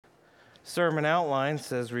sermon outline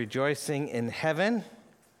says rejoicing in heaven.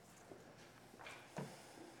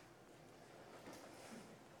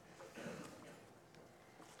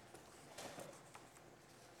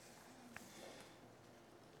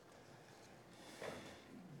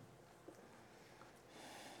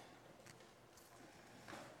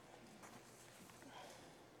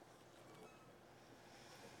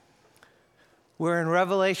 We're in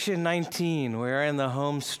Revelation 19. We're in the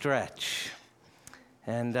home stretch.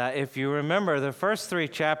 And if you remember, the first 3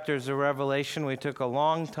 chapters of Revelation we took a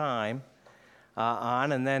long time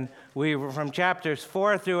on, and then from chapters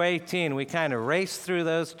 4 through 18, we kind of raced through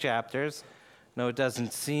those chapters. No, it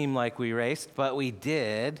doesn't seem like we raced, but we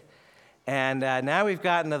did. And now we've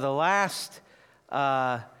gotten to the last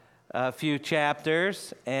few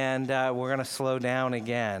chapters, and we're going to slow down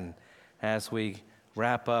again as we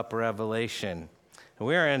wrap up Revelation.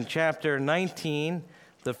 We're in chapter 19,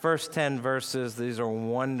 the first 10 verses. These are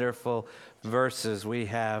wonderful verses. We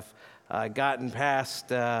have gotten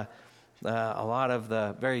past a lot of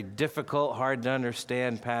the very difficult, hard to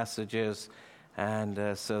understand passages,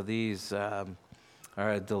 and so these are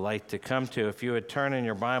a delight to come to. If you would turn in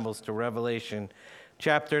your Bibles to Revelation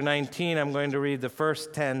chapter 19, I'm going to read the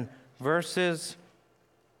first 10 verses.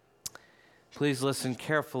 Please listen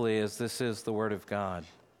carefully, as this is the Word of God.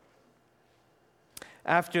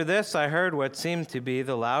 After this, I heard what seemed to be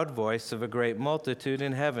the loud voice of a great multitude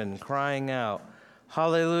in heaven, crying out,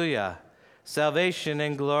 "Hallelujah! Salvation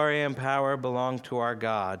and glory and power belong to our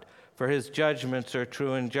God, for his judgments are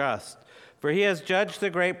true and just. For he has judged the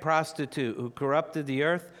great prostitute who corrupted the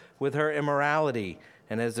earth with her immorality,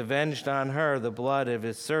 and has avenged on her the blood of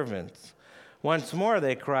his servants." Once more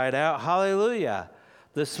they cried out, "Hallelujah!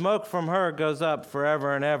 The smoke from her goes up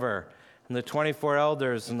forever and ever." And the 24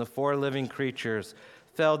 elders and the 4 living creatures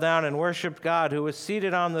fell down and worshiped God who was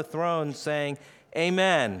seated on the throne, saying,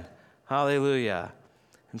 "Amen, hallelujah."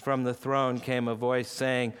 And from the throne came a voice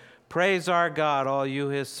saying, "Praise our God, all you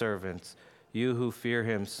his servants, you who fear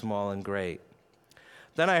him, small and great."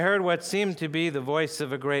 Then I heard what seemed to be the voice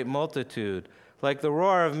of a great multitude, like the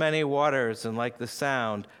roar of many waters and like the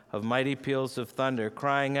sound of mighty peals of thunder,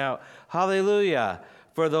 crying out, "Hallelujah!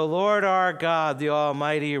 For the Lord our God, the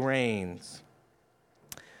Almighty, reigns.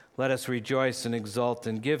 Let us rejoice and exult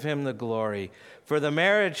and give him the glory. For the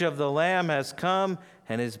marriage of the Lamb has come,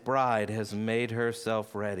 and his bride has made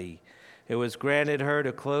herself ready. It was granted her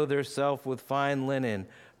to clothe herself with fine linen,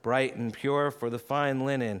 bright and pure, for the fine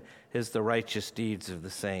linen is the righteous deeds of the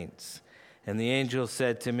saints. And the angel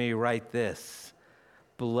said to me, "Write this: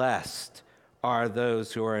 Blessed are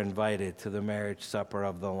those who are invited to the marriage supper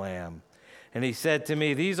of the Lamb." And he said to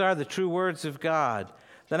me, "These are the true words of God."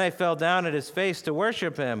 Then I fell down at his face to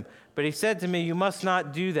worship him. But he said to me, "You must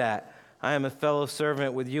not do that. I am a fellow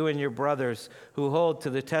servant with you and your brothers who hold to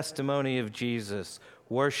the testimony of Jesus.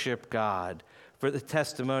 Worship God. For the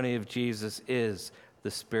testimony of Jesus is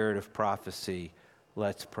the spirit of prophecy."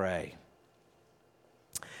 Let's pray.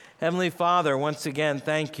 Heavenly Father, once again,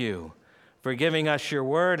 thank you for giving us your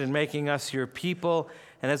word and making us your people.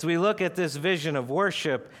 And as we look at this vision of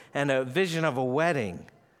worship and a vision of a wedding,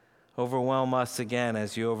 overwhelm us again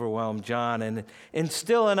as you overwhelmed John, and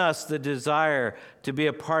instill in us the desire to be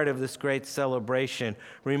a part of this great celebration.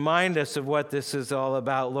 Remind us of what this is all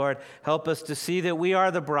about, Lord. Help us to see that we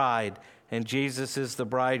are the bride and Jesus is the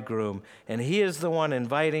bridegroom, and he is the one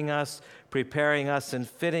inviting us, preparing us, and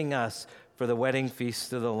fitting us for the wedding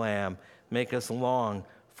feast of the Lamb. Make us long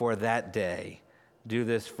for that day. Do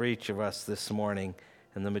this for each of us this morning.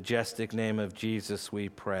 In the majestic name of Jesus we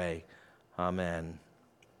pray. Amen.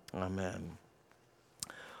 Amen.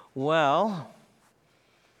 Well,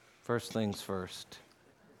 first things first.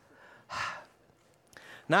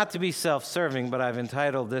 Not to be self-serving, but I've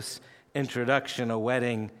entitled this introduction, "A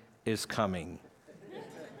Wedding is Coming."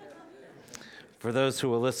 For those who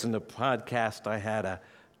will listen to the podcast, I had a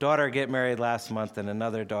daughter get married last month and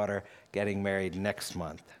another daughter getting married next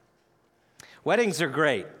month. Weddings are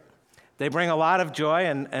great. They bring a lot of joy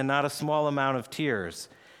and not a small amount of tears.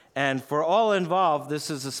 And for all involved,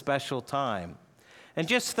 this is a special time. And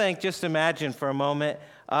just imagine for a moment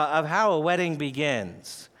of how a wedding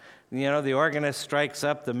begins. You know, the organist strikes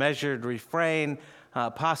up the measured refrain,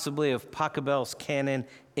 possibly of Pachelbel's canon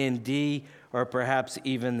in D, or perhaps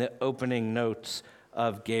even the opening notes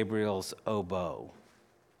of Gabriel's oboe.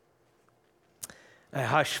 A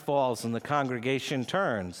hush falls and the congregation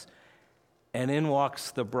turns, and in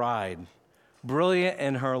walks the bride, brilliant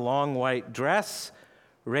in her long white dress,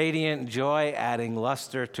 radiant joy adding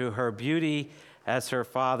luster to her beauty as her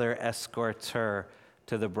father escorts her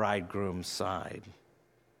to the bridegroom's side.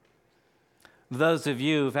 Those of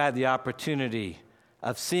you who've had the opportunity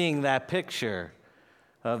of seeing that picture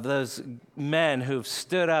of those men who've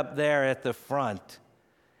stood up there at the front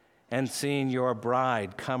and seeing your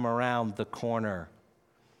bride come around the corner.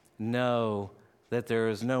 Know that there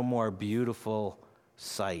is no more beautiful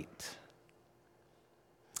sight.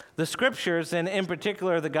 The scriptures, and in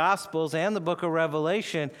particular the Gospels and the book of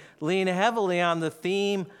Revelation, lean heavily on the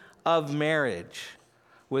theme of marriage,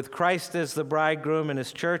 with Christ as the bridegroom and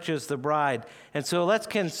his church as the bride. And so let's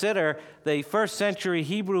consider the first century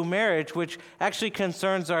Hebrew marriage, which actually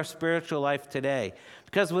concerns our spiritual life today.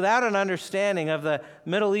 Because without an understanding of the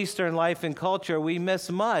Middle Eastern life and culture, we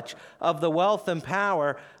miss much of the wealth and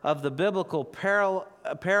power of the biblical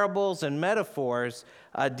parables and metaphors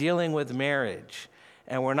dealing with marriage.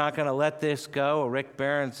 And we're not going to let this go. Rick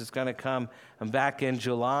Behrens is going to come back in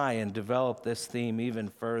July and develop this theme even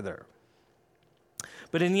further.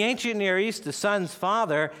 But in the ancient Near East, the son's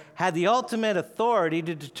father had the ultimate authority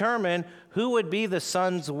to determine who would be the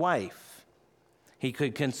son's wife. He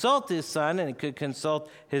could consult his son and he could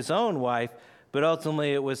consult his own wife, but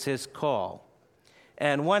ultimately it was his call.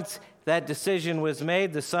 And once that decision was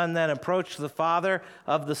made, the son then approached the father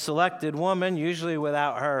of the selected woman, usually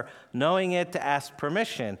without her knowing it, to ask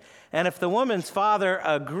permission. And if the woman's father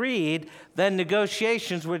agreed, then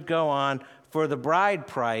negotiations would go on for the bride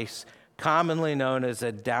price, commonly known as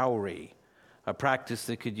a dowry, a practice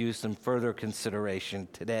that could use some further consideration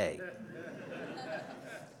today.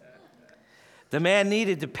 The man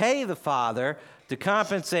needed to pay the father to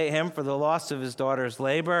compensate him for the loss of his daughter's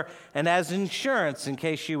labor and as insurance in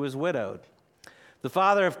case she was widowed. The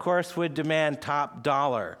father, of course, would demand top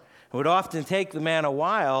dollar. It would often take the man a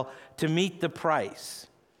while to meet the price.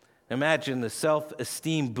 Imagine the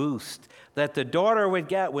self-esteem boost that the daughter would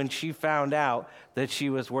get when she found out that she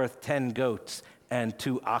was worth 10 goats and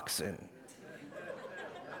 2 oxen.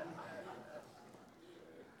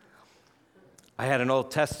 I had an Old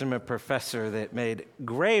Testament professor that made a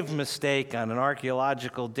grave mistake on an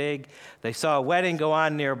archaeological dig. They saw a wedding go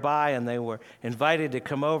on nearby, and they were invited to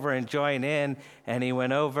come over and join in. And he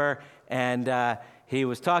went over, and he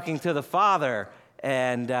was talking to the father,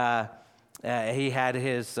 and he had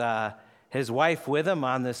his wife with him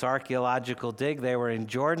on this archaeological dig. They were in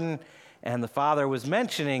Jordan, and the father was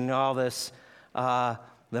mentioning all this, the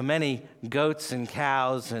many goats and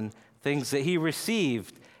cows and things that he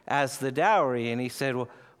received as the dowry. And he said, well,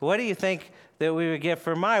 what do you think that we would get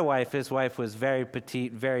for my wife? His wife was very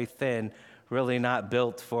petite, very thin, really not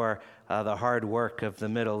built for the hard work of the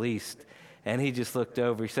Middle East. And he just looked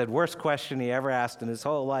over. He said, worst question he ever asked in his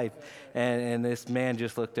whole life. And this man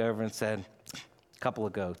just looked over and said, a couple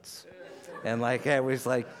of goats. And it was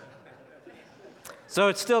like, so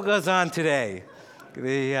it still goes on today,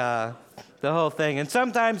 the whole thing. And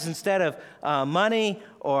sometimes instead of money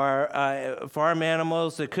or farm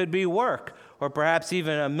animals, it could be work, or perhaps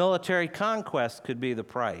even a military conquest could be the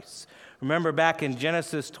price. Remember back in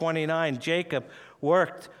Genesis 29, Jacob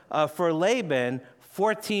worked for Laban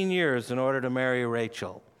 14 years in order to marry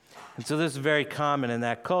Rachel. And so this is very common in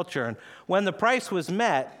that culture. And when the price was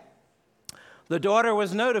met, the daughter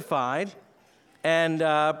was notified, and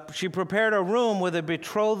she prepared a room with a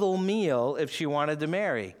betrothal meal if she wanted to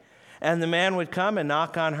marry. And the man would come and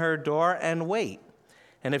knock on her door and wait.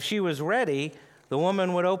 And if she was ready, the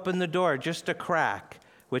woman would open the door just a crack,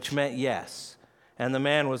 which meant yes. And the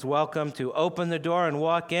man was welcome to open the door and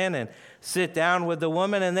walk in and sit down with the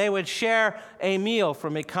woman, and they would share a meal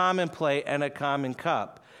from a common plate and a common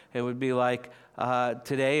cup. It would be like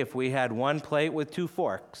today if we had one plate with 2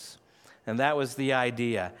 forks. And that was the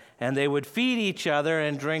idea. And they would feed each other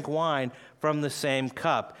and drink wine from the same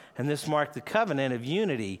cup. And this marked the covenant of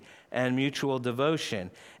unity and mutual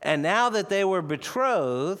devotion. And now that they were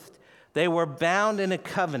betrothed, they were bound in a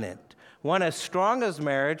covenant, one as strong as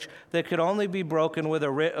marriage that could only be broken with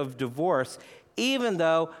a writ of divorce, even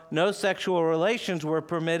though no sexual relations were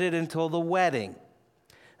permitted until the wedding.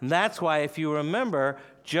 And that's why, if you remember,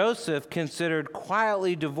 Joseph considered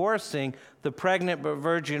quietly divorcing the pregnant but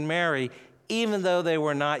virgin Mary, even though they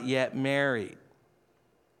were not yet married.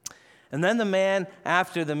 And then the man,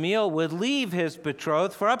 after the meal, would leave his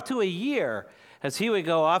betrothed for up to a year, as he would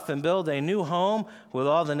go off and build a new home with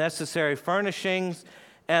all the necessary furnishings.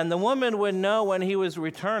 And the woman would know when he was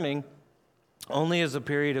returning only as a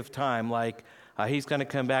period of time, like he's going to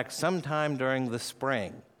come back sometime during the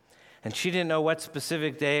spring. And she didn't know what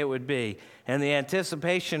specific day it would be. And the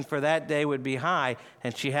anticipation for that day would be high,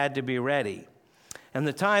 and she had to be ready. And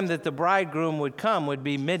the time that the bridegroom would come would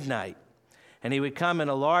be midnight. And he would come in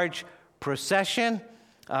a large procession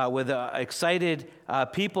with excited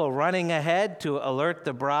people running ahead to alert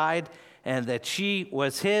the bride and that she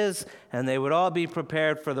was his, and they would all be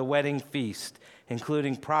prepared for the wedding feast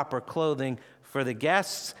including proper clothing for the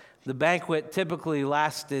guests. The banquet typically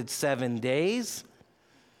lasted 7 days.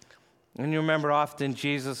 And you remember often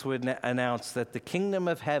Jesus would announce that the kingdom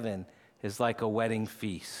of heaven is like a wedding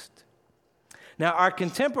feast. Now, our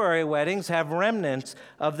contemporary weddings have remnants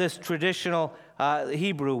of this traditional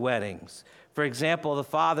Hebrew weddings. For example, the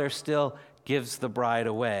father still gives the bride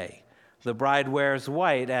away. The bride wears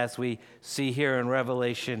white, as we see here in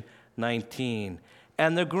Revelation 19.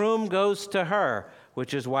 And the groom goes to her,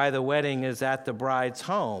 which is why the wedding is at the bride's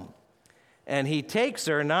home. And he takes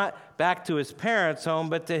her not back to his parents' home,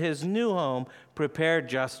 but to his new home prepared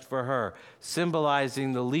just for her,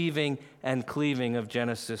 symbolizing the leaving and cleaving of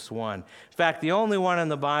Genesis 1. In fact, the only one in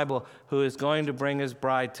the Bible who is going to bring his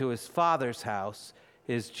bride to his Father's house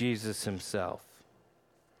is Jesus himself.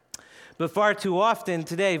 But far too often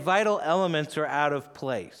today, vital elements are out of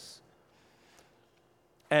place.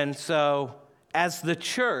 And so, as the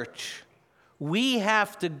church, we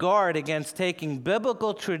have to guard against taking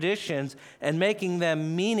biblical traditions and making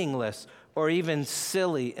them meaningless or even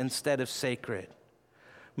silly instead of sacred.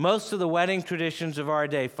 Most of the wedding traditions of our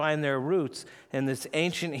day find their roots in this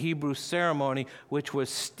ancient Hebrew ceremony, which was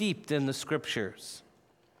steeped in the scriptures.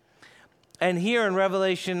 And here in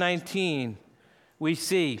Revelation 19, we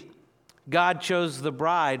see God chose the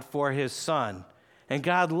bride for his son. And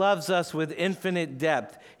God loves us with infinite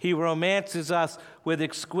depth. He romances us with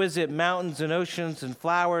exquisite mountains and oceans and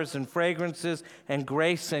flowers and fragrances and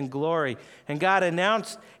grace and glory. And God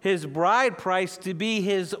announced his bride price to be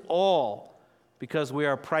his all, because we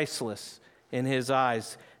are priceless in his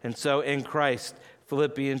eyes. And so in Christ,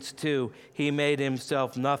 Philippians 2, he made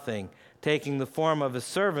himself nothing, taking the form of a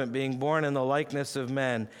servant, being born in the likeness of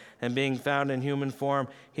men, and being found in human form,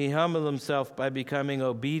 he humbled himself by becoming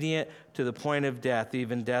obedient to the point of death,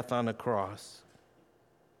 even death on a cross.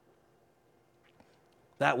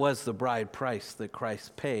 That was the bride price that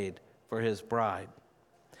Christ paid for his bride.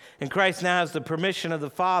 And Christ now has the permission of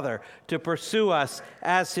the Father to pursue us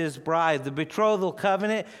as his bride. The betrothal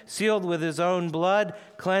covenant sealed with his own blood,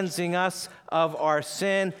 cleansing us of our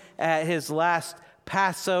sin at his last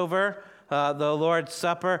Passover, the Lord's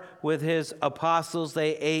Supper with his apostles.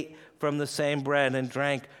 They ate from the same bread and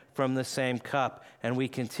drank from the same cup, and we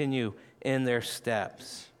continue in their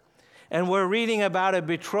steps. And we're reading about a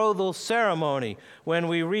betrothal ceremony when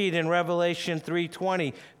we read in Revelation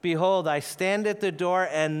 3:20, "Behold, I stand at the door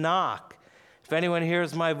and knock. If anyone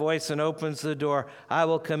hears my voice and opens the door, I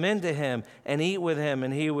will come into him and eat with him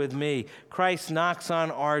and he with me." Christ knocks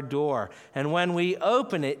on our door. And when we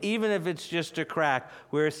open it, even if it's just a crack,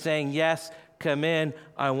 we're saying, "Yes, come in.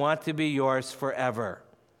 I want to be yours forever."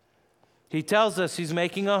 He tells us he's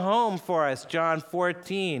making a home for us. John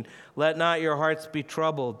 14, "Let not your hearts be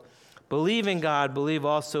troubled. Believe in God, believe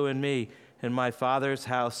also in me. In my Father's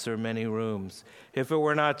house are many rooms. If it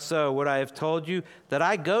were not so, would I have told you that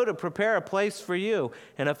I go to prepare a place for you?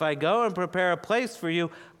 And if I go and prepare a place for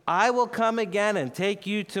you, I will come again and take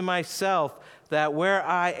you to myself, that where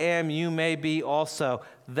I am, you may be also."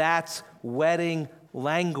 That's wedding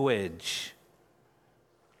language.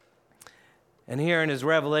 And here in his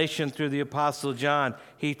revelation through the Apostle John,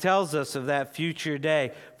 he tells us of that future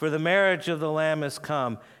day. "For the marriage of the Lamb has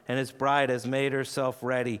come, and his bride has made herself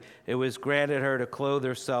ready. It was granted her to clothe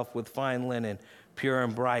herself with fine linen, pure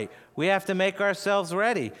and bright." We have to make ourselves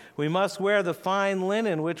ready. We must wear the fine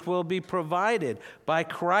linen which will be provided by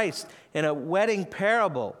Christ in a wedding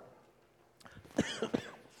parable.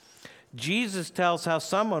 Jesus tells how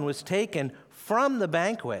someone was taken from the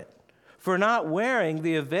banquet for not wearing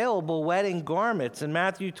the available wedding garments. In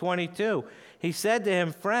Matthew 22, he said to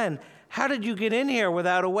him, "Friend, how did you get in here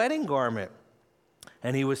without a wedding garment?"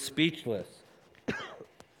 And he was speechless.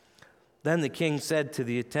 Then the king said to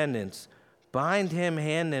the attendants, "Bind him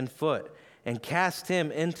hand and foot and cast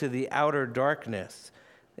him into the outer darkness.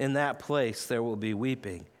 In that place there will be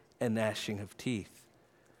weeping and gnashing of teeth."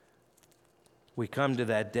 We come to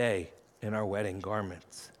that day in our wedding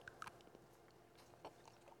garments.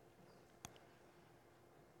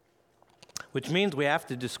 Which means we have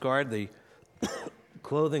to discard the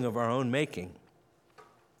clothing of our own making.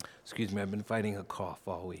 Excuse me, I've been fighting a cough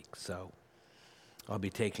all week, so I'll be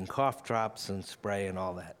taking cough drops and spray and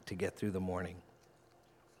all that to get through the morning.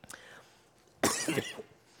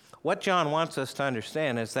 What John wants us to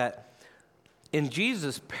understand is that in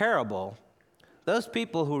Jesus' parable, those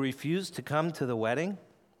people who refuse to come to the wedding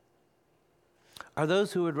are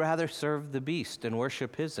those who would rather serve the beast and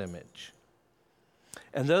worship his image.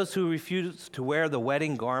 And those who refuse to wear the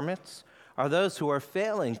wedding garments are those who are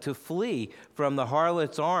failing to flee from the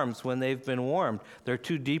harlot's arms when they've been warmed. They're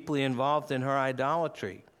too deeply involved in her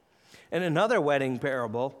idolatry. In another wedding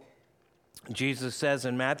parable, Jesus says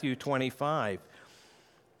in Matthew 25,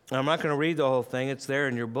 I'm not going to read the whole thing. It's there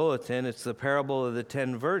in your bulletin. It's the parable of the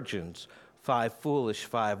 10 virgins, 5 foolish,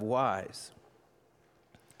 5 wise.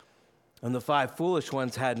 And the 5 foolish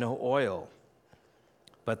ones had no oil,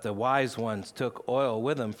 but the wise ones took oil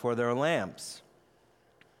with them for their lamps.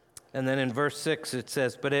 And then in verse 6 it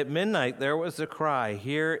says, but at midnight there was a cry,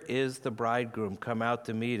 here is the bridegroom, come out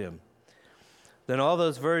to meet him. Then all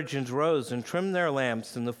those virgins rose and trimmed their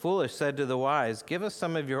lamps, and the foolish said to the wise, give us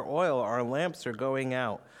some of your oil, our lamps are going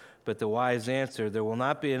out. But the wise answered, there will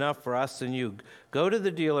not be enough for us and you. Go to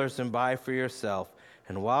the dealers and buy for yourself.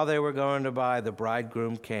 And while they were going to buy, the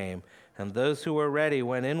bridegroom came, and those who were ready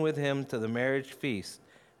went in with him to the marriage feast,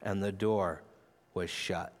 and the door was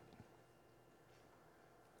shut.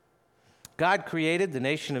 God created the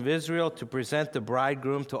nation of Israel to present the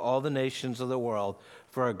bridegroom to all the nations of the world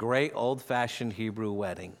for a great old-fashioned Hebrew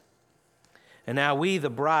wedding. And now we, the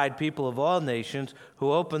bride, people of all nations,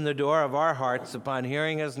 who open the door of our hearts upon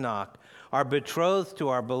hearing his knock, are betrothed to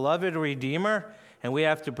our beloved Redeemer, and we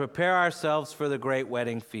have to prepare ourselves for the great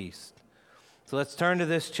wedding feast. So let's turn to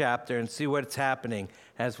this chapter and see what's happening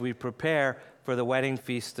as we prepare for the wedding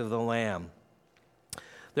feast of the Lamb.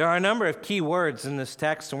 There are a number of key words in this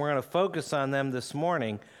text, and we're going to focus on them this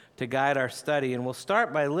morning to guide our study. And we'll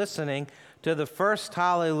start by listening to the first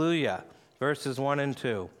hallelujah, verses 1 and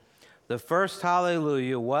 2. The first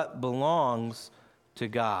hallelujah, what belongs to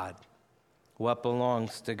God? What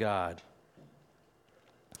belongs to God?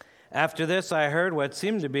 After this, I heard what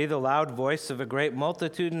seemed to be the loud voice of a great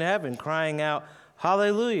multitude in heaven, crying out,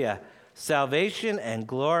 hallelujah! Salvation and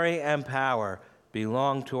glory and power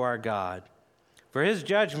belong to our God. For his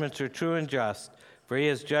judgments are true and just, for he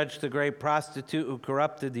has judged the great prostitute who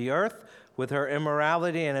corrupted the earth with her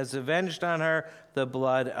immorality and has avenged on her the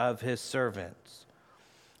blood of his servants.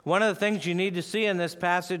 One of the things you need to see in this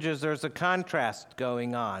passage is there's a contrast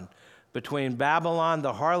going on between Babylon,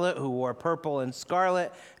 the harlot who wore purple and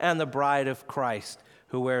scarlet, and the bride of Christ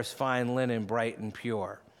who wears fine linen, bright and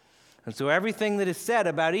pure. And so everything that is said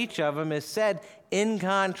about each of them is said in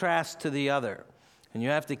contrast to the other. And you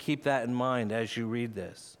have to keep that in mind as you read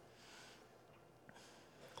this.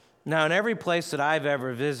 Now, in every place that I've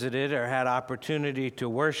ever visited or had opportunity to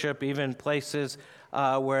worship, even places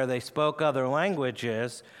where they spoke other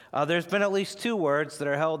languages, there's been at least 2 words that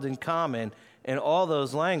are held in common in all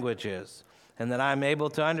those languages and that I'm able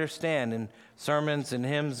to understand in sermons and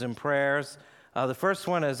hymns and prayers. The first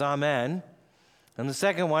one is Amen, and the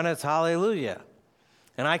second one is Hallelujah.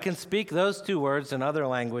 And I can speak those 2 words in other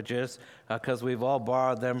languages because we've all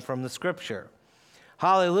borrowed them from the Scripture.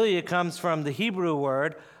 Hallelujah comes from the Hebrew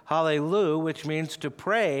word hallelu, which means to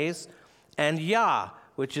praise, and Yah,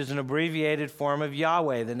 which is an abbreviated form of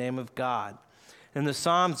Yahweh, the name of God. In the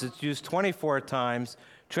Psalms, it's used 24 times,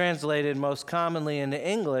 translated most commonly into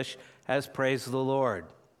English as praise the Lord.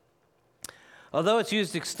 Although it's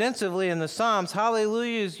used extensively in the Psalms,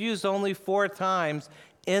 hallelujah is used only 4 times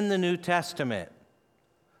in the New Testament.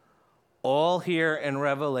 All here in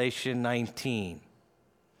Revelation 19.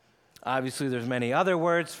 Obviously, there's many other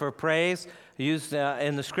words for praise used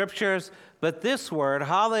in the Scriptures, but this word,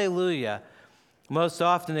 hallelujah, most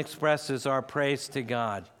often expresses our praise to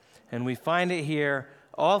God. And we find it here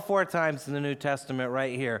all 4 times in the New Testament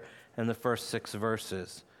right here in the first 6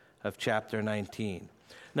 verses of chapter 19.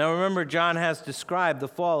 Now remember, John has described the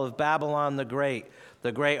fall of Babylon the Great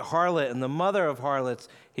harlot and the mother of harlots,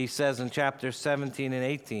 he says in chapters 17 and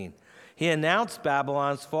 18. He announced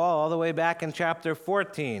Babylon's fall all the way back in chapter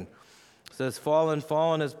 14. It says,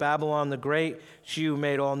 fallen is Babylon the Great, she who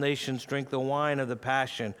made all nations drink the wine of the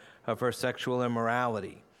passion of her sexual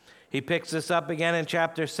immorality. He picks this up again in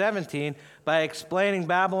chapter 17 by explaining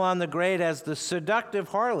Babylon the Great as the seductive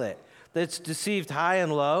harlot that's deceived high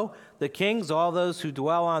and low, the kings, all those who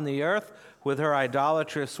dwell on the earth, with her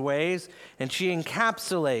idolatrous ways, and she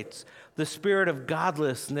encapsulates the spirit of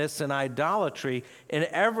godlessness and idolatry in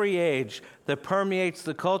every age that permeates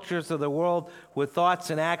the cultures of the world with thoughts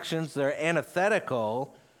and actions that are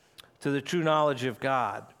antithetical to the true knowledge of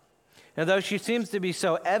God. And though she seems to be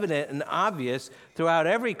so evident and obvious throughout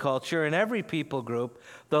every culture and every people group,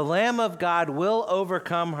 the Lamb of God will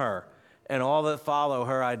overcome her and all that follow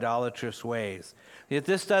her idolatrous ways. Yet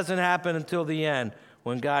this doesn't happen until the end,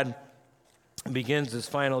 when God begins his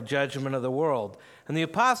final judgment of the world. And the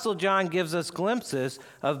Apostle John gives us glimpses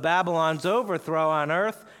of Babylon's overthrow on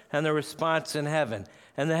earth and the response in heaven.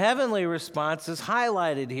 And the heavenly response is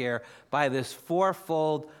highlighted here by this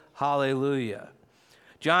 4-fold hallelujah.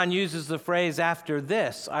 John uses the phrase, after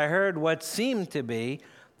this, I heard what seemed to be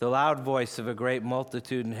the loud voice of a great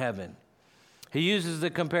multitude in heaven. He uses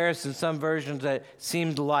the comparison, some versions, that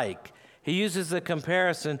seemed like. He uses the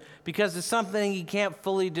comparison because it's something he can't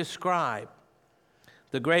fully describe.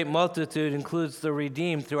 The great multitude includes the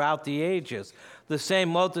redeemed throughout the ages. The same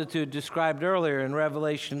multitude described earlier in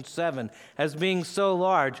Revelation 7 as being so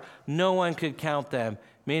large, no one could count them,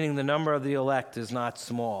 meaning the number of the elect is not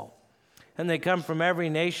small. And they come from every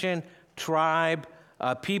nation, tribe,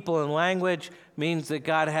 people, and language, means that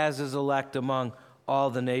God has his elect among all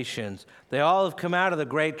the nations. They all have come out of the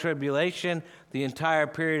Great Tribulation, the entire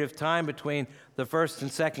period of time between the first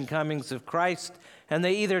and second comings of Christ, and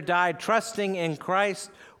they either died trusting in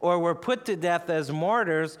Christ or were put to death as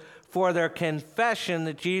martyrs for their confession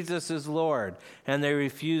that Jesus is Lord, and they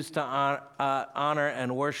refused to honor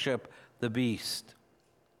and worship the beast.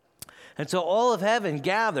 And so all of heaven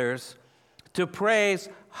gathers to praise,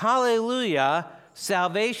 hallelujah,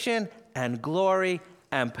 salvation and glory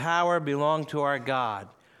and power belong to our God.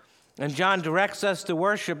 And John directs us to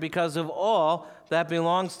worship because of all that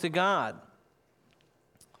belongs to God.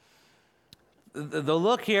 The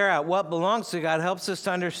look here at what belongs to God helps us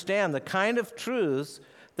to understand the kind of truths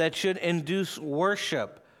that should induce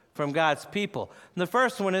worship from God's people. And the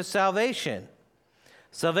first one is salvation.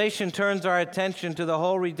 Salvation turns our attention to the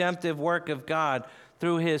whole redemptive work of God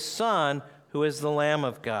through his Son, who is the Lamb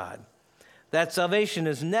of God. That salvation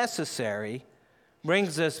is necessary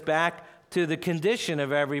brings us back to the condition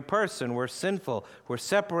of every person. We're sinful. We're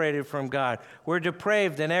separated from God. We're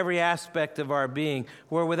depraved in every aspect of our being.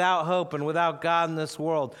 We're without hope and without God in this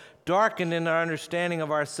world, darkened in our understanding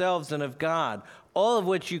of ourselves and of God, all of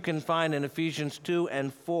which you can find in Ephesians 2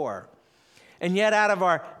 and 4. And yet out of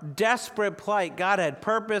our desperate plight, God had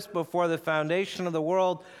purposed before the foundation of the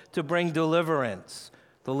world to bring deliverance,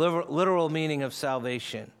 the literal meaning of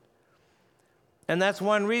salvation. And that's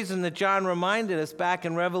one reason that John reminded us back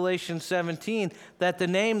in Revelation 17 that the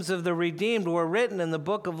names of the redeemed were written in the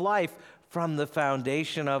book of life from the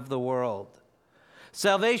foundation of the world.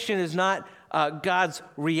 Salvation is not God's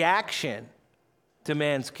reaction to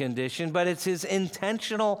man's condition, but it's his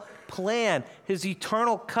intentional plan, his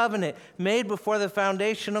eternal covenant made before the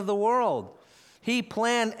foundation of the world. He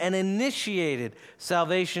planned and initiated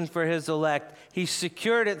salvation for his elect. He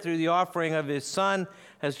secured it through the offering of his Son.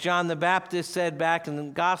 As John the Baptist said back in the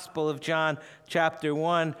Gospel of John, chapter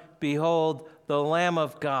 1, behold, the Lamb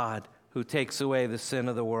of God who takes away the sin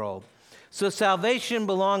of the world. So salvation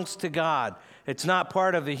belongs to God. It's not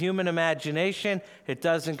part of the human imagination. It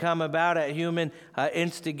doesn't come about at human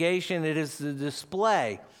instigation. It is the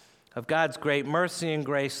display of God's great mercy and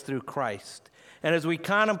grace through Christ. And as we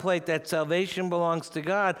contemplate that salvation belongs to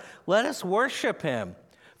God, let us worship him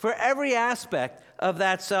for every aspect of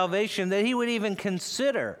that salvation, that he would even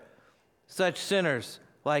consider such sinners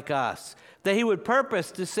like us, that he would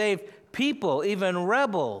purpose to save people, even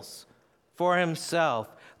rebels, for himself,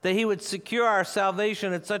 that he would secure our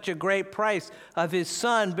salvation at such a great price of his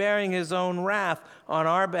Son bearing his own wrath on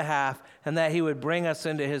our behalf, and that he would bring us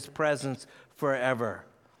into his presence forever.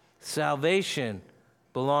 Salvation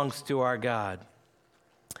belongs to our God.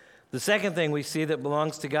 The second thing we see that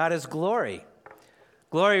belongs to God is glory.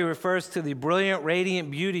 Glory refers to the brilliant,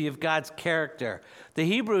 radiant beauty of God's character. The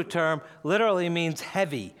Hebrew term literally means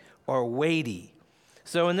heavy or weighty.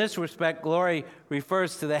 So in this respect, glory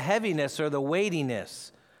refers to the heaviness or the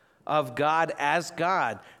weightiness of God as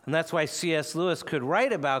God. And that's why C.S. Lewis could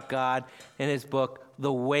write about God in his book,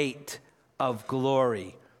 The Weight of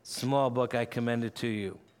Glory. Small book, I commend it to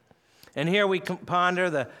you. And here we ponder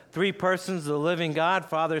the three persons of the living God,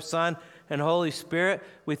 Father, Son, and Holy Spirit.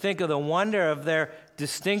 We think of the wonder of their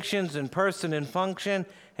distinctions in person and function,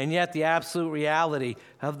 and yet the absolute reality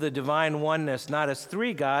of the divine oneness, not as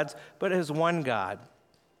three gods, but as one God.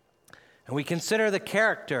 And we consider the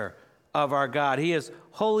character of our God. He is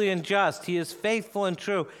holy and just. He is faithful and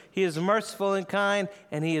true. He is merciful and kind,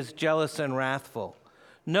 and he is jealous and wrathful.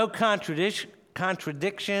 No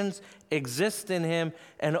contradictions exist in him,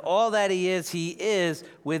 and all that he is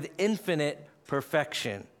with infinite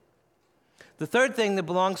perfection. The third thing that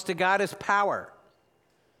belongs to God is power.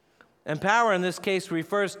 And power in this case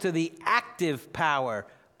refers to the active power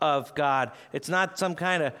of God. It's not some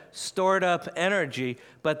kind of stored up energy,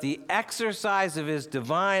 but the exercise of his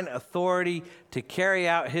divine authority to carry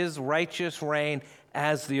out his righteous reign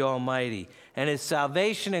as the Almighty. And his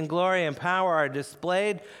salvation and glory and power are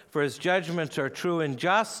displayed, for his judgments are true and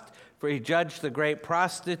just, for he judged the great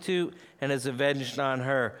prostitute and has avenged on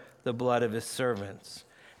her the blood of his servants.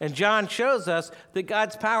 And John shows us that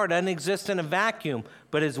God's power doesn't exist in a vacuum,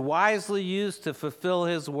 but is wisely used to fulfill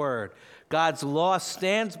his word. God's law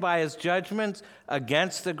stands by his judgments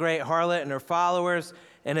against the great harlot and her followers,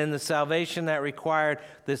 and in the salvation that required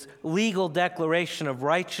this legal declaration of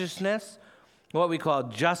righteousness, what we call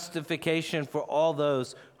justification for all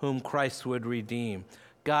those whom Christ would redeem.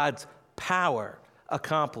 God's power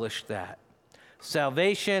accomplished that.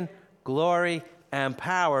 Salvation, glory, and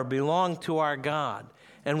power belong to our God.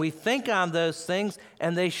 And we think on those things,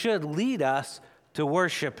 and they should lead us to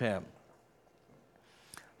worship him.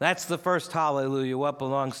 That's the first hallelujah, what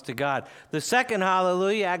belongs to God. The second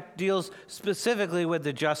hallelujah deals specifically with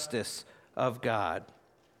the justice of God.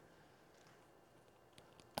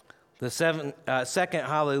 The second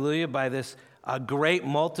hallelujah by this great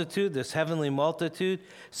multitude, this heavenly multitude,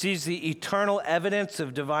 sees the eternal evidence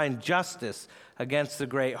of divine justice against the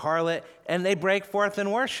great harlot, and they break forth in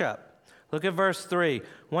worship. Look at verse 3.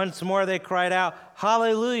 Once more they cried out,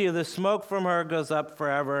 "Hallelujah, the smoke from her goes up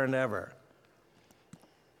forever and ever."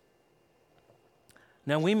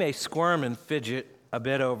 Now, we may squirm and fidget a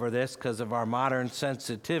bit over this because of our modern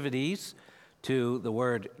sensitivities to the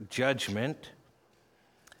word judgment.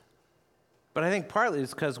 But I think partly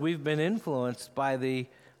it's because we've been influenced by the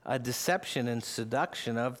deception and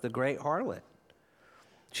seduction of the great harlot.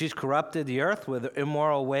 She's corrupted the earth with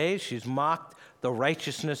immoral ways. She's mocked the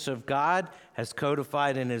righteousness of God as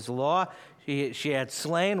codified in his law. She had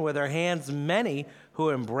slain with her hands many who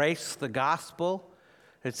embraced the gospel.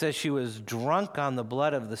 It says she was drunk on the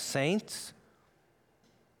blood of the saints.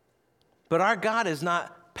 But our God is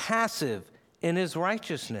not passive in his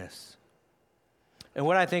righteousness. And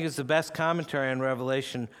what I think is the best commentary on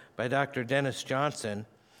Revelation by Dr. Dennis Johnson,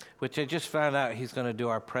 which I just found out he's going to do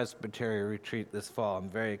our Presbytery retreat this fall. I'm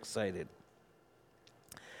very excited.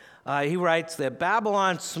 He writes that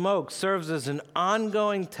Babylon's smoke serves as an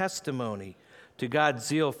ongoing testimony to God's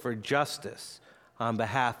zeal for justice on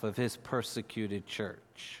behalf of his persecuted church.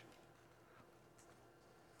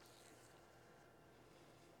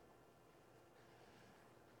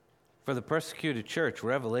 For the persecuted church,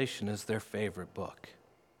 Revelation is their favorite book.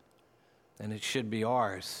 And it should be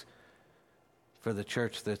ours for the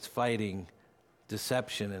church that's fighting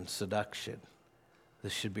deception and seduction.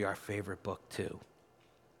 This should be our favorite book too.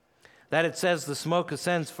 That it says the smoke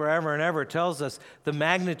ascends forever and ever tells us the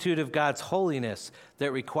magnitude of God's holiness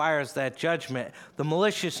that requires that judgment, the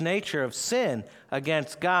malicious nature of sin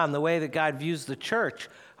against God, and the way that God views the church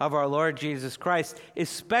of our Lord Jesus Christ,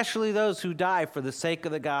 especially those who die for the sake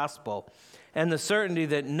of the gospel, and the certainty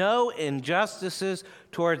that no injustices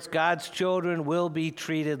towards God's children will be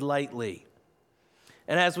treated lightly.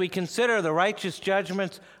 And as we consider the righteous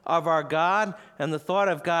judgments of our God and the thought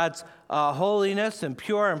of God's holiness and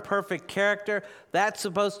pure and perfect character, that's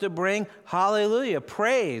supposed to bring hallelujah,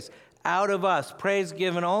 praise out of us, praise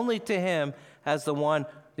given only to him as the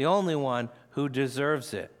only one who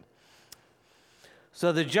deserves it.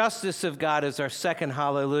 So the justice of God is our second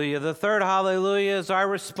hallelujah. The third hallelujah is our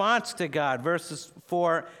response to God, verses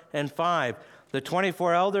 4 and 5. The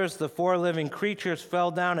 24 elders, the 4 living creatures, fell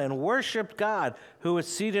down and worshiped God who was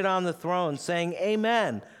seated on the throne, saying,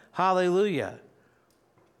 "Amen, hallelujah."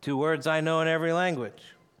 2 words I know in every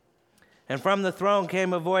language. And from the throne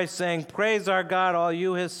came a voice saying, "Praise our God, all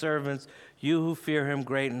you his servants, you who fear him,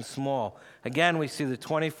 great and small." Again, we see the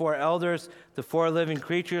 24 elders, the 4 living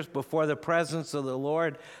creatures before the presence of the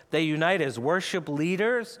Lord. They unite as worship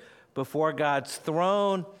leaders before God's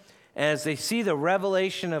throne. As they see the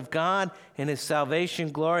revelation of God in his salvation,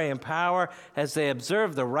 glory, and power, as they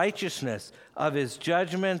observe the righteousness of his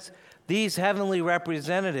judgments, these heavenly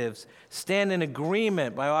representatives stand in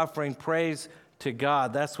agreement by offering praise to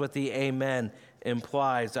God. That's what the amen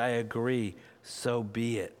implies. I agree, so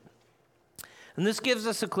be it. And this gives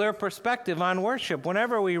us a clear perspective on worship.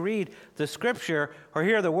 Whenever we read the scripture or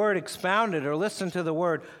hear the word expounded or listen to the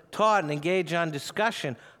word taught and engage on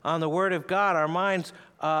discussion on the word of God, our minds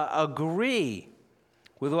agree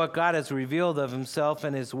with what God has revealed of himself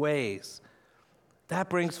and his ways. That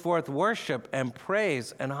brings forth worship and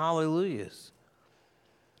praise and hallelujahs.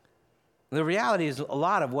 The reality is a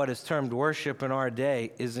lot of what is termed worship in our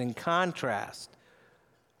day is in contrast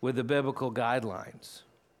with the biblical guidelines.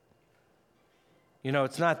 You know,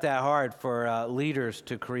 it's not that hard for leaders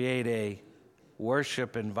to create a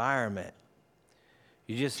worship environment.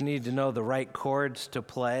 You just need to know the right chords to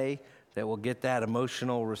play that will get that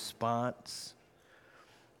emotional response.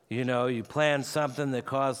 You know, you plan something that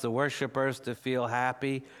causes the worshipers to feel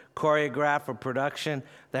happy, choreograph a production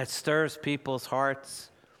that stirs people's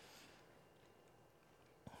hearts.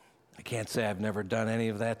 I can't say I've never done any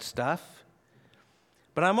of that stuff,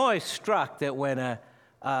 but I'm always struck that when a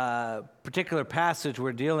particular passage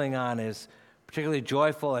we're dealing on is particularly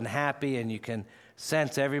joyful and happy, and you can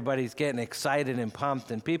sense everybody's getting excited and pumped,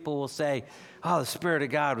 and people will say, oh, the Spirit of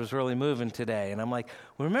God was really moving today. And I'm like,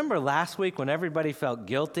 remember last week when everybody felt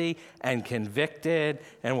guilty and convicted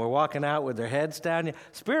and were walking out with their heads down? The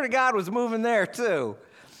Spirit of God was moving there too,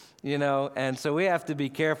 and so we have to be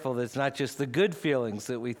careful that it's not just the good feelings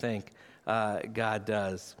that we think God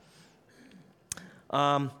does.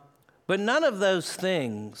 But none of those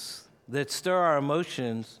things that stir our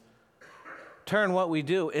emotions turn what we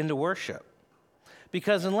do into worship.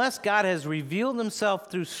 Because unless God has revealed himself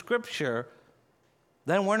through Scripture,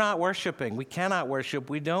 then we're not worshiping. We cannot worship.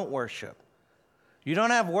 We don't worship. You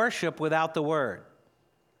don't have worship without the Word.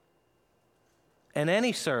 In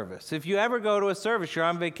any service, if you ever go to a service, you're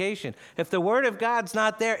on vacation. If the Word of God's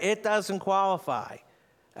not there, it doesn't qualify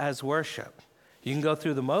as worship. You can go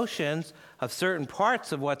through the motions of certain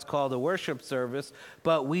parts of what's called a worship service,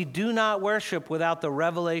 but we do not worship without the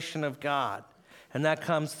revelation of God, and that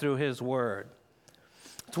comes through His Word.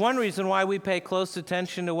 It's one reason why we pay close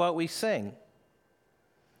attention to what we sing.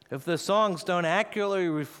 If the songs don't accurately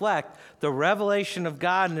reflect the revelation of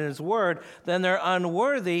God and His Word, then they're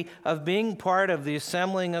unworthy of being part of the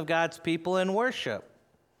assembling of God's people in worship.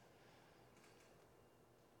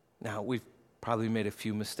 Now, we've probably made a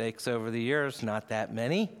few mistakes over the years, not that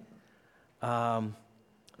many, but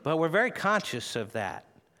we're very conscious of that.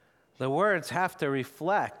 The words have to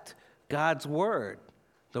reflect God's Word.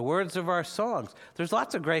 The words of our songs. There's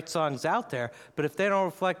lots of great songs out there, but if they don't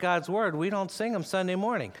reflect God's Word, we don't sing them Sunday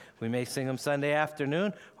morning. We may sing them Sunday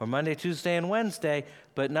afternoon or Monday, Tuesday, and Wednesday,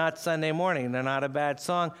 but not Sunday morning. They're not a bad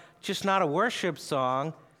song, just not a worship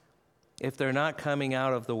song if they're not coming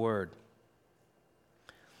out of the Word.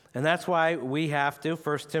 And that's why we have to,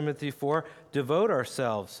 1 Timothy 4, devote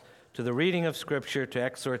ourselves to the reading of Scripture, to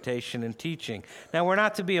exhortation and teaching. Now, we're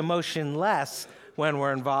not to be emotionless when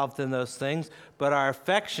we're involved in those things, but our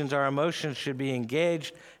affections, our emotions should be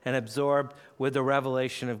engaged and absorbed with the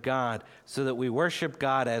revelation of God so that we worship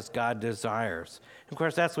God as God desires. Of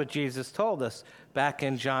course, that's what Jesus told us back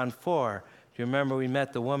in John 4. Do you remember we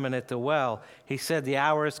met the woman at the well? He said, the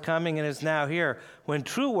hour is coming and is now here when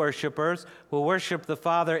true worshipers will worship the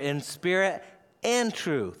Father in spirit and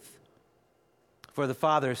truth. For the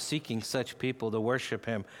Father is seeking such people to worship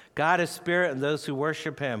Him. God is spirit, and those who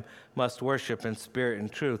worship Him must worship in spirit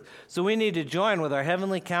and truth. So we need to join with our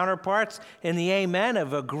heavenly counterparts in the amen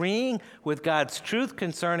of agreeing with God's truth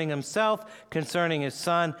concerning Himself, concerning His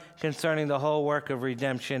Son, concerning the whole work of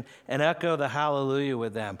redemption, and echo the hallelujah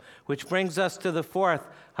with them. Which brings us to the fourth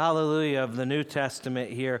hallelujah of the New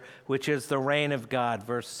Testament here, which is the reign of God,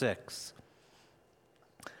 verse 6.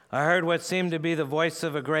 I heard what seemed to be the voice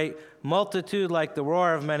of a great multitude, like the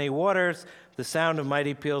roar of many waters, the sound of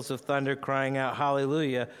mighty peals of thunder, crying out,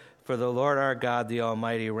 hallelujah, for the Lord our God, the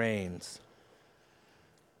Almighty, reigns.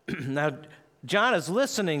 Now, John is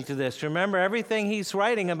listening to this. Remember, everything he's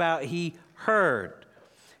writing about, he heard.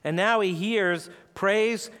 And now he hears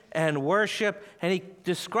praise and worship, and he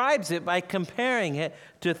describes it by comparing it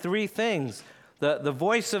to three things. The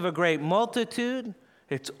voice of a great multitude.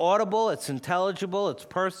 It's audible, it's intelligible, it's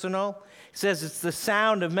personal. He says it's the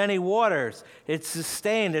sound of many waters. It's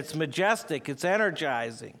sustained, it's majestic, it's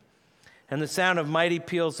energizing. And the sound of mighty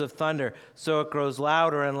peals of thunder, so it grows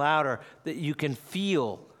louder and louder that you can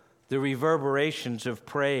feel the reverberations of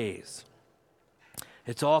praise.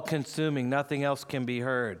 It's all-consuming. Nothing else can be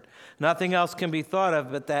heard. Nothing else can be thought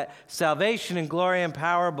of but that salvation and glory and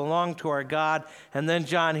power belong to our God. And then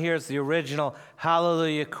John hears the original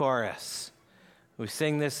Hallelujah chorus. We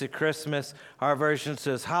sing this at Christmas. Our version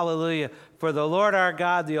says, hallelujah, for the Lord our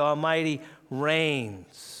God, the Almighty,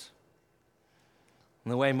 reigns.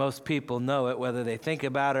 And the way most people know it, whether they think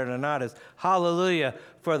about it or not, is hallelujah,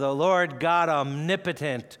 for the Lord God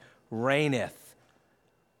omnipotent reigneth.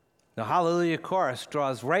 The hallelujah chorus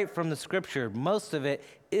draws right from the Scripture. Most of it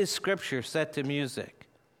is Scripture set to music.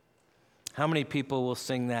 How many people will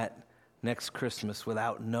sing that next Christmas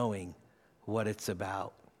without knowing what it's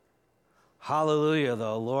about? Hallelujah,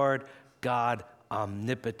 the Lord God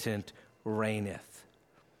omnipotent reigneth.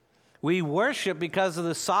 We worship because of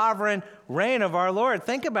the sovereign reign of our Lord.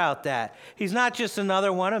 Think about that. He's not just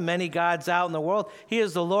another one of many gods out in the world. He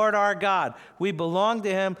is the Lord our God. We belong to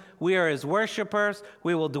Him. We are His worshipers.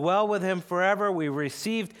 We will dwell with Him forever. We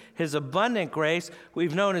received His abundant grace.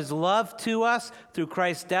 We've known His love to us through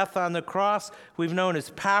Christ's death on the cross. We've known His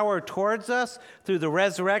power towards us through the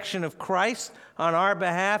resurrection of Christ on our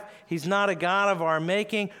behalf. He's not a God of our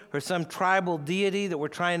making or some tribal deity that we're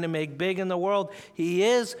trying to make big in the world. He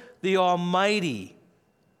is the Almighty,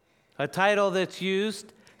 a title that's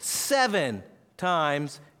used 7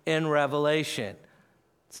 times in Revelation.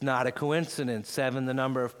 It's not a coincidence. 7, the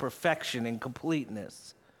number of perfection and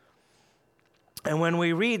completeness. And when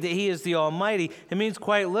we read that he is the Almighty, it means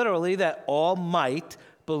quite literally that all might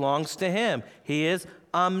belongs to him. He is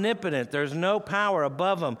omnipotent. There's no power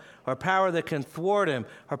above him, or power that can thwart him,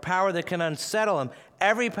 or power that can unsettle him.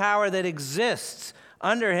 Every power that exists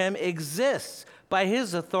under him exists by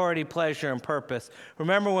his authority, pleasure, and purpose.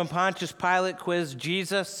 Remember when Pontius Pilate quizzed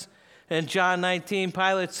Jesus? In John 19,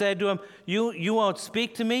 Pilate said to him, you won't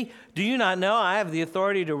speak to me? Do you not know I have the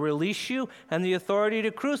authority to release you and the authority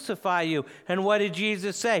to crucify you? And what did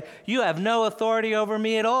Jesus say? You have no authority over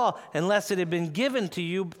me at all unless it had been given to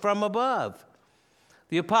you from above.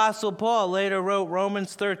 The Apostle Paul later wrote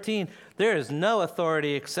Romans 13, there is no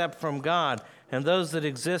authority except from God, and those that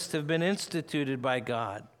exist have been instituted by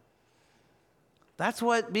God. That's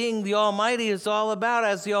what being the Almighty is all about.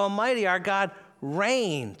 As the Almighty, our God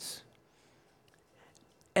reigns.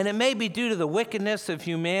 And it may be due to the wickedness of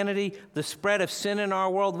humanity, the spread of sin in our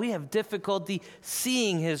world, we have difficulty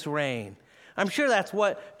seeing his reign. I'm sure that's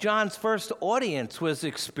what John's first audience was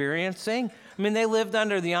experiencing. I mean, they lived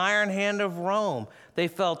under the iron hand of Rome. They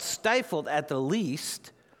felt stifled at the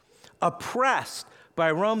least, oppressed by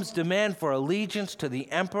Rome's demand for allegiance to the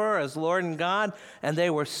emperor as Lord and God, and they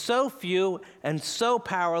were so few and so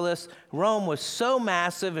powerless. Rome was so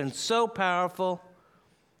massive and so powerful.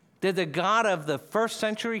 Did the God of the first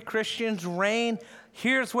century Christians reign?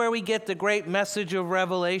 Here's where we get the great message of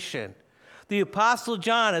Revelation. The Apostle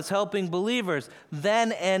John is helping believers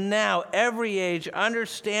then and now, every age,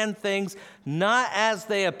 understand things not as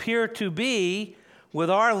they appear to be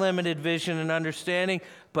with our limited vision and understanding,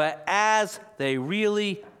 but as they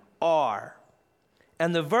really are.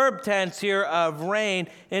 And the verb tense here of reign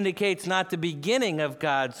indicates not the beginning of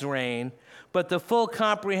God's reign, but the full,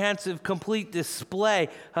 comprehensive, complete display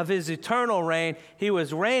of his eternal reign. He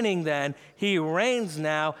was reigning then, he reigns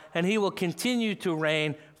now, and he will continue to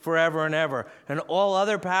reign forever and ever. And all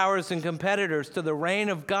other powers and competitors to the reign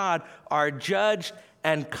of God are judged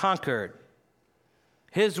and conquered.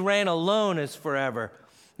 His reign alone is forever.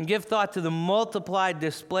 And give thought to the multiplied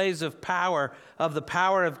displays of power, of the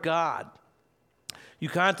power of God. You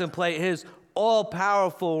contemplate his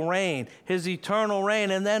all-powerful reign, his eternal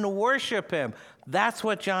reign, and then worship him. That's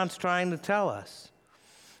what John's trying to tell us.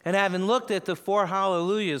 And having looked at the 4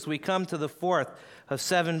 hallelujahs, we come to the 4th of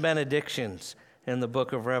 7 benedictions in the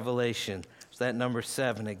book of Revelation. It's that number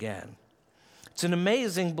 7 again. It's an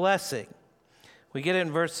amazing blessing. We get it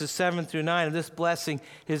in verses 7 through 9, and this blessing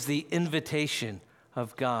is the invitation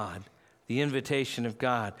of God. The invitation of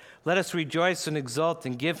God. Let us rejoice and exult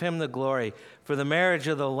and give him the glory, for the marriage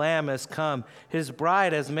of the Lamb has come. His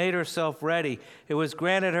bride has made herself ready. It was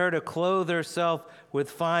granted her to clothe herself with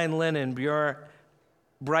fine linen,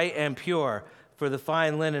 bright and pure, for the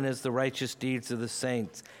fine linen is the righteous deeds of the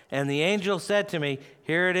saints. And the angel said to me,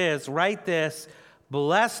 here it is, write this,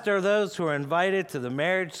 blessed are those who are invited to the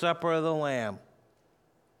marriage supper of the Lamb.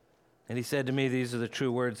 And he said to me, these are the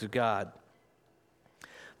true words of God.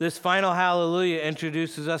 This final hallelujah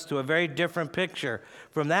introduces us to a very different picture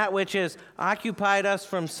from that which has occupied us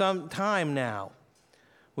from some time now.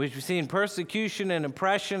 We've seen persecution and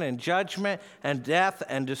oppression and judgment and death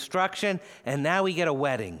and destruction, and now we get a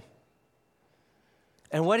wedding.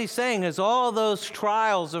 And what he's saying is all those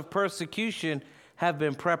trials of persecution have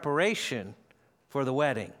been preparation for the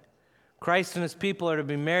wedding. Christ and his people are to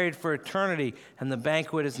be married for eternity, and the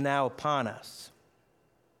banquet is now upon us.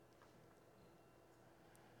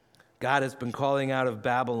 God has been calling out of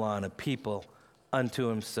Babylon a people unto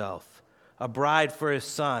himself, a bride for his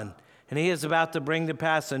son, and he is about to bring to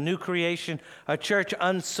pass a new creation, a church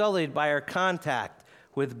unsullied by our contact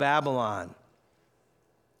with Babylon.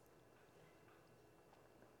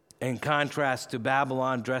 In contrast to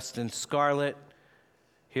Babylon dressed in scarlet,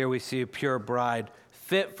 here we see a pure bride,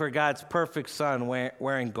 fit for God's perfect son,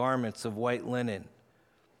 wearing garments of white linen.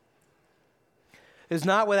 It is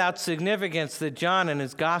not without significance that John, in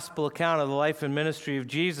his gospel account of the life and ministry of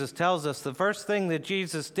Jesus, tells us the first thing that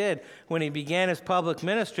Jesus did when he began his public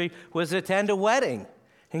ministry was attend a wedding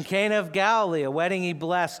in Cana of Galilee, a wedding he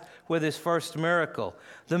blessed with his first miracle.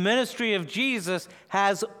 The ministry of Jesus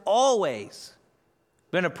has always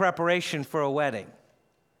been a preparation for a wedding.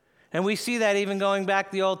 And we see that even going back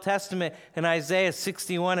to the Old Testament in Isaiah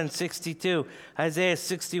 61 and 62. Isaiah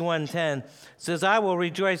 61:10 says, I will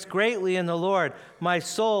rejoice greatly in the Lord. My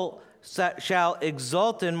soul shall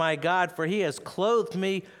exult in my God, for he has clothed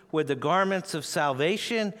me with the garments of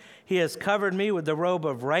salvation. He has covered me with the robe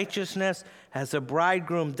of righteousness, as a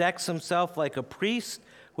bridegroom decks himself like a priest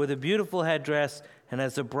with a beautiful headdress, and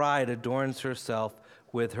as a bride adorns herself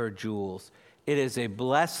with her jewels. It is a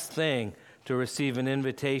blessed thing to receive an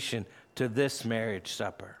invitation to this marriage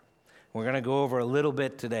supper. We're going to go over a little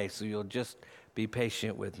bit today, so you'll just be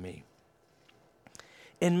patient with me.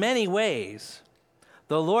 In many ways,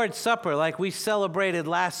 the Lord's Supper, like we celebrated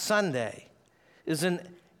last Sunday, is an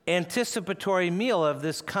anticipatory meal of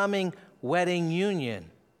this coming wedding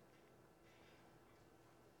union.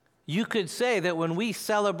 You could say that when we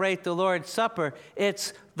celebrate the Lord's Supper,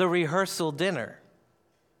 it's the rehearsal dinner.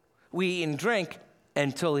 We eat and drink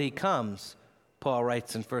until he comes, Paul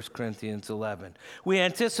writes in 1 Corinthians 11. We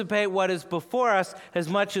anticipate what is before us as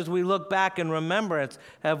much as we look back in remembrance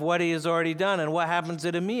of what he has already done and what happens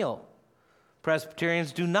at a meal.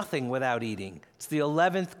 Presbyterians do nothing without eating. It's the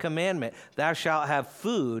 11th commandment. Thou shalt have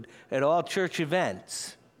food at all church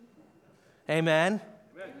events. Amen?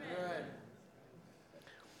 Amen.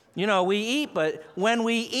 You know, we eat, but when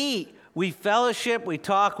we eat, we fellowship, we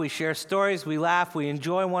talk, we share stories, we laugh, we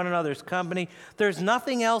enjoy one another's company. There's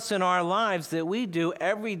nothing else in our lives that we do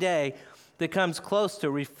every day that comes close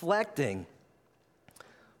to reflecting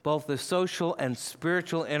both the social and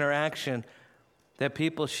spiritual interaction that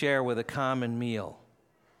people share with a common meal.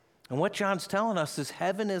 And what John's telling us is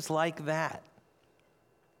heaven is like that.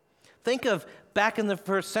 Think of back in the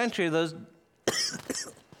first century, those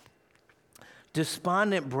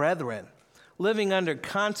despondent brethren living under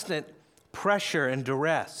constant pressure and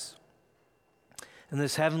duress. And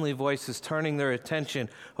this heavenly voice is turning their attention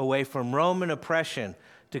away from Roman oppression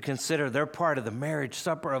to consider they're part of the marriage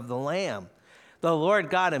supper of the Lamb. The Lord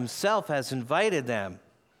God himself has invited them.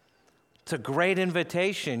 It's a great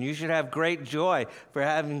invitation. You should have great joy for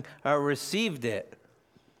having received it.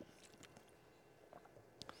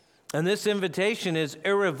 And this invitation is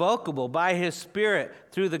irrevocable. By his Spirit,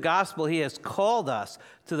 through the gospel, he has called us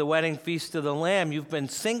to the wedding feast of the Lamb. You've been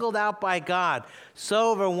singled out by God.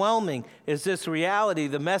 So overwhelming is this reality,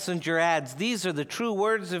 the messenger adds, these are the true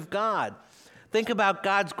words of God. Think about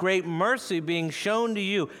God's great mercy being shown to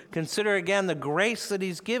you. Consider again the grace that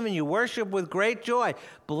he's given you. Worship with great joy.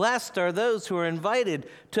 Blessed are those who are invited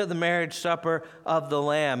to the marriage supper of the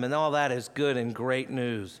Lamb. And all that is good and great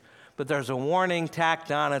news. But there's a warning tacked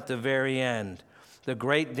on at the very end. The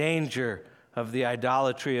great danger of the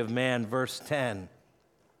idolatry of man, verse 10.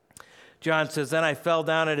 John says, then I fell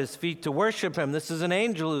down at his feet to worship him. This is an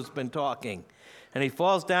angel who's been talking. And he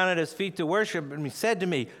falls down at his feet to worship, and he said to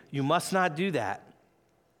me, you must not do that.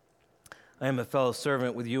 I am a fellow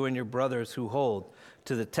servant with you and your brothers who hold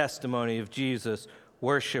to the testimony of Jesus.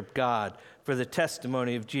 Worship God, for the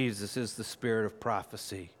testimony of Jesus is the spirit of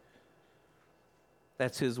prophecy.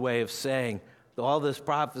 That's his way of saying, all this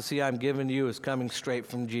prophecy I'm giving to you is coming straight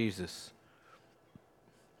from Jesus.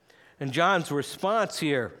 And John's response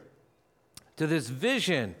here to this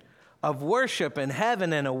vision of worship in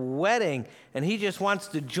heaven and a wedding, and he just wants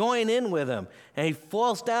to join in with him. And he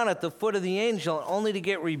falls down at the foot of the angel, only to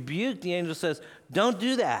get rebuked. The angel says, don't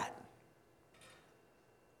do that.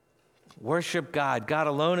 Worship God. God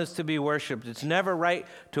alone is to be worshiped. It's never right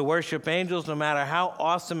to worship angels, no matter how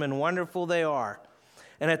awesome and wonderful they are.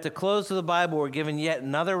 And at the close of the Bible, we're given yet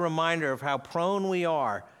another reminder of how prone we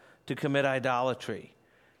are to commit idolatry,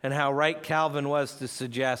 and how right Calvin was to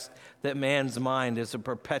suggest that man's mind is a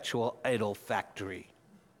perpetual idol factory.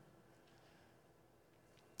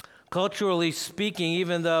 Culturally speaking,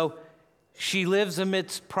 even though she lives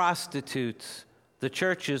amidst prostitutes, the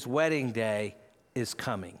church's wedding day is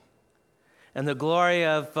coming. And the glory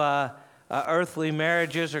of earthly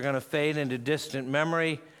marriages are going to fade into distant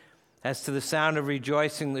memory. As to the sound of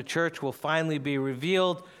rejoicing, the church will finally be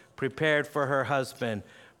revealed, prepared for her husband.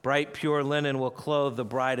 Bright, pure linen will clothe the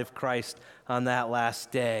bride of Christ on that last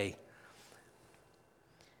day.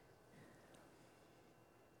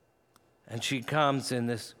 And she comes in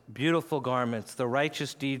this beautiful garments, the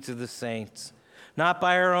righteous deeds of the saints, not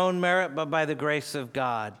by her own merit, but by the grace of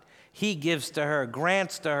God. He gives to her,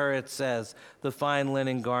 grants to her, it says, the fine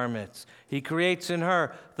linen garments. He creates in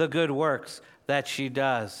her the good works that she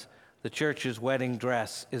does. The church's wedding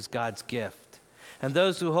dress is God's gift. And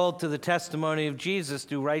those who hold to the testimony of Jesus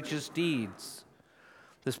do righteous deeds.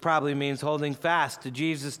 This probably means holding fast to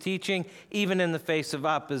Jesus' teaching, even in the face of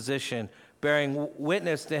opposition, bearing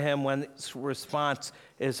witness to him when its response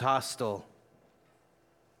is hostile.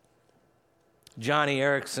 Joni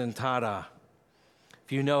Eareckson Tada.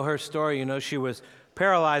 If you know her story, you know she was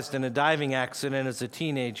paralyzed in a diving accident as a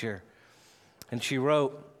teenager. And she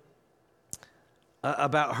wrote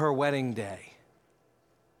about her wedding day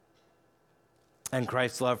and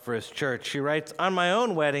Christ's love for his church. She writes, on my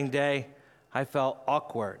own wedding day, I felt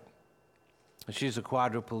awkward. She's a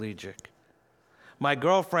quadriplegic. My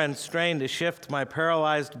girlfriend strained to shift my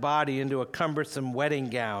paralyzed body into a cumbersome wedding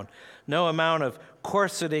gown. No amount of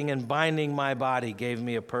corseting and binding my body gave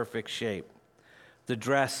me a perfect shape. The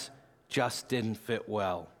dress just didn't fit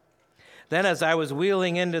well. Then as I was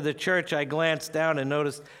wheeling into the church, I glanced down and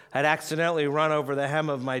noticed I'd accidentally run over the hem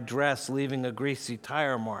of my dress, leaving a greasy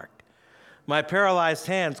tire mark. My paralyzed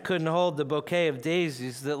hands couldn't hold the bouquet of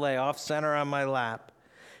daisies that lay off-center on my lap.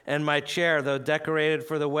 And my chair, though decorated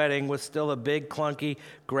for the wedding, was still a big, clunky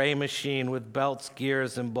gray machine with belts,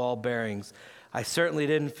 gears, and ball bearings. I certainly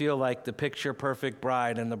didn't feel like the picture-perfect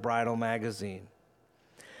bride in the bridal magazine.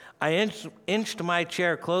 I inched my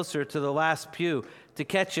chair closer to the last pew to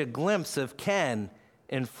catch a glimpse of Ken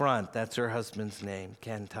in front. That's her husband's name,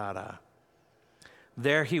 Ken Tada.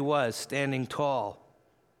 There he was, standing tall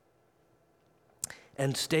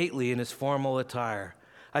and stately in his formal attire.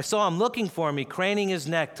 I saw him looking for me, craning his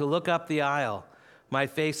neck to look up the aisle. My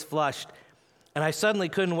face flushed, and I suddenly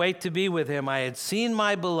couldn't wait to be with him. I had seen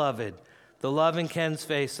my beloved. The love in Ken's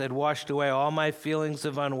face had washed away all my feelings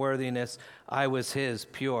of unworthiness. I was his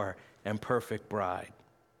pure and perfect bride.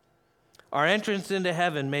 Our entrance into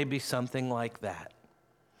heaven may be something like that.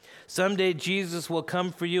 Someday Jesus will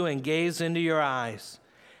come for you and gaze into your eyes,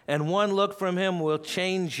 and one look from him will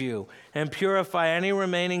change you and purify any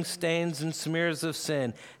remaining stains and smears of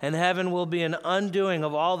sin, and heaven will be an undoing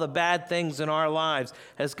of all the bad things in our lives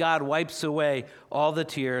as God wipes away all the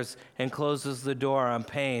tears and closes the door on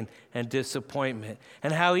pain and disappointment.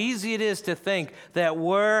 And how easy it is to think that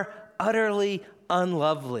we're utterly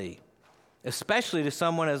unlovely, especially to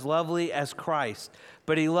someone as lovely as Christ.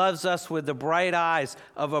 But he loves us with the bright eyes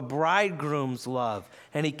of a bridegroom's love,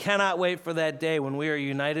 and he cannot wait for that day when we are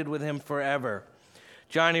united with him forever.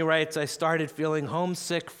 Johnny writes, I started feeling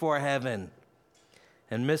homesick for heaven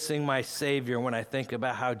and missing my Savior when I think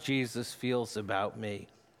about how Jesus feels about me.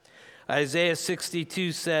 Isaiah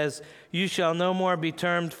 62 says, you shall no more be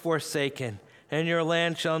termed forsaken, and your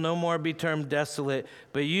land shall no more be termed desolate,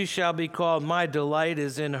 but you shall be called, my delight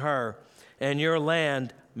is in her, and your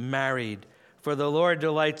land married. For the Lord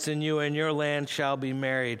delights in you, and your land shall be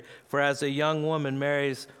married. For as a young man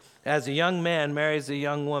marries a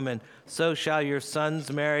young woman, so shall your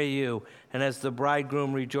sons marry you. And as the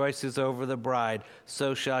bridegroom rejoices over the bride,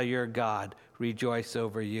 so shall your God rejoice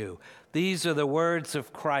over you. These are the words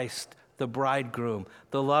of Christ, the bridegroom,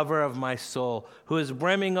 the lover of my soul, who is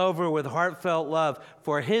brimming over with heartfelt love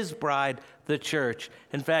for his bride, the church.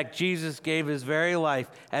 In fact, Jesus gave his very life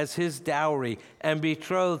as his dowry, and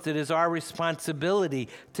betrothed, it is our responsibility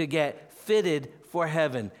to get fitted for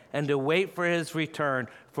heaven and to wait for his return,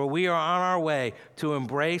 for we are on our way to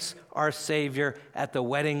embrace our Savior at the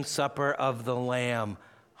wedding supper of the Lamb.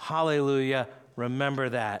 Hallelujah. Remember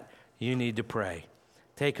that. You need to pray.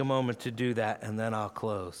 Take a moment to do that, and then I'll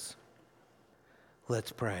close.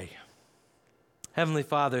 Let's pray. Heavenly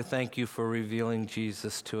Father, thank you for revealing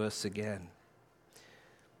Jesus to us again.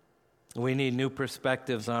 We need new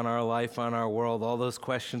perspectives on our life, on our world, all those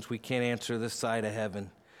questions we can't answer this side of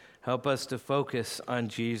heaven. Help us to focus on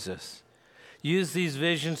Jesus. Use these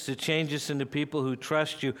visions to change us into people who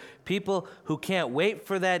trust you, people who can't wait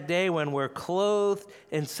for that day when we're clothed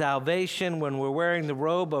in salvation, when we're wearing the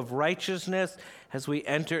robe of righteousness as we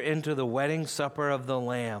enter into the wedding supper of the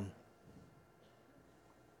Lamb.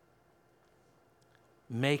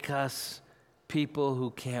 Make us people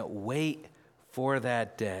who can't wait for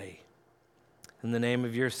that day. In the name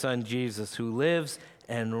of your Son, Jesus, who lives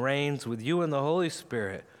and reigns with you in the Holy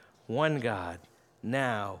Spirit, one God,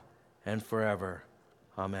 now and forever.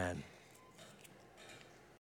 Amen.